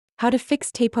How to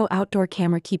fix Tapo outdoor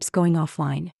camera keeps going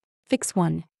offline. Fix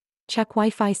 1. Check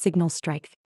Wi-Fi signal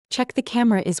strength. Check the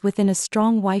camera is within a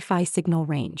strong Wi-Fi signal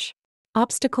range.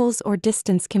 Obstacles or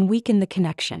distance can weaken the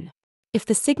connection. If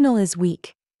the signal is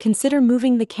weak, consider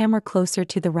moving the camera closer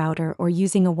to the router or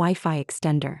using a Wi-Fi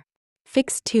extender.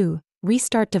 Fix 2.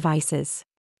 Restart devices.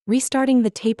 Restarting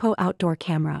the Tapo outdoor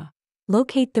camera.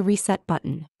 Locate the reset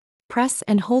button. Press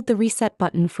and hold the reset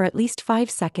button for at least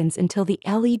 5 seconds until the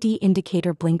LED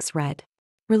indicator blinks red.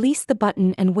 Release the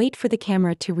button and wait for the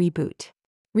camera to reboot.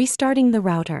 Restarting the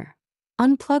router.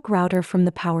 Unplug router from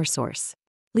the power source.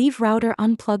 Leave router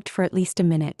unplugged for at least a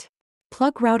minute.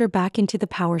 Plug router back into the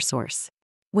power source.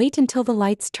 Wait until the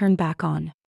lights turn back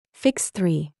on. Fix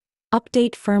 3.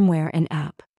 Update firmware and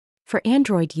app. For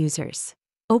Android users,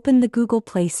 open the Google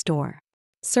Play Store.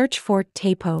 Search for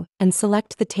Tapo and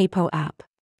select the Tapo app.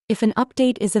 If an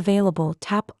update is available,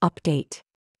 tap Update.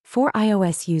 For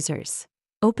iOS users,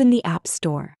 open the App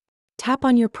Store. Tap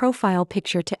on your profile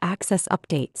picture to access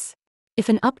updates. If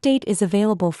an update is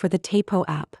available for the Tapo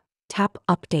app, tap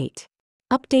Update.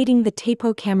 Updating the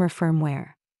Tapo camera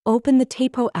firmware. Open the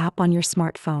Tapo app on your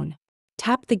smartphone.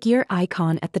 Tap the gear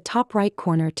icon at the top right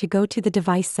corner to go to the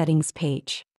device settings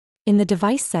page. In the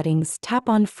device settings, tap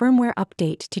on Firmware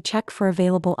Update to check for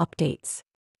available updates.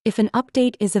 If an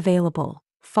update is available,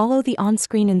 follow the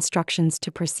on-screen instructions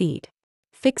to proceed.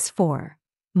 Fix 4.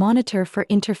 Monitor for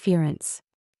interference.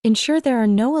 Ensure there are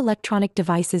no electronic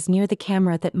devices near the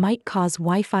camera that might cause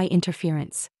Wi-Fi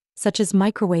interference, such as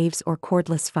microwaves or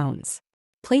cordless phones.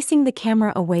 Placing the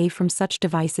camera away from such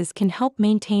devices can help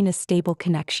maintain a stable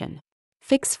connection.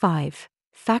 Fix 5.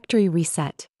 Factory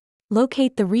reset.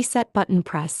 Locate the reset button,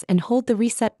 press and hold the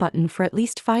reset button for at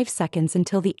least 5 seconds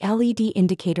until the LED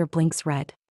indicator blinks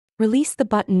red. Release the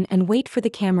button and wait for the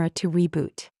camera to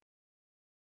reboot.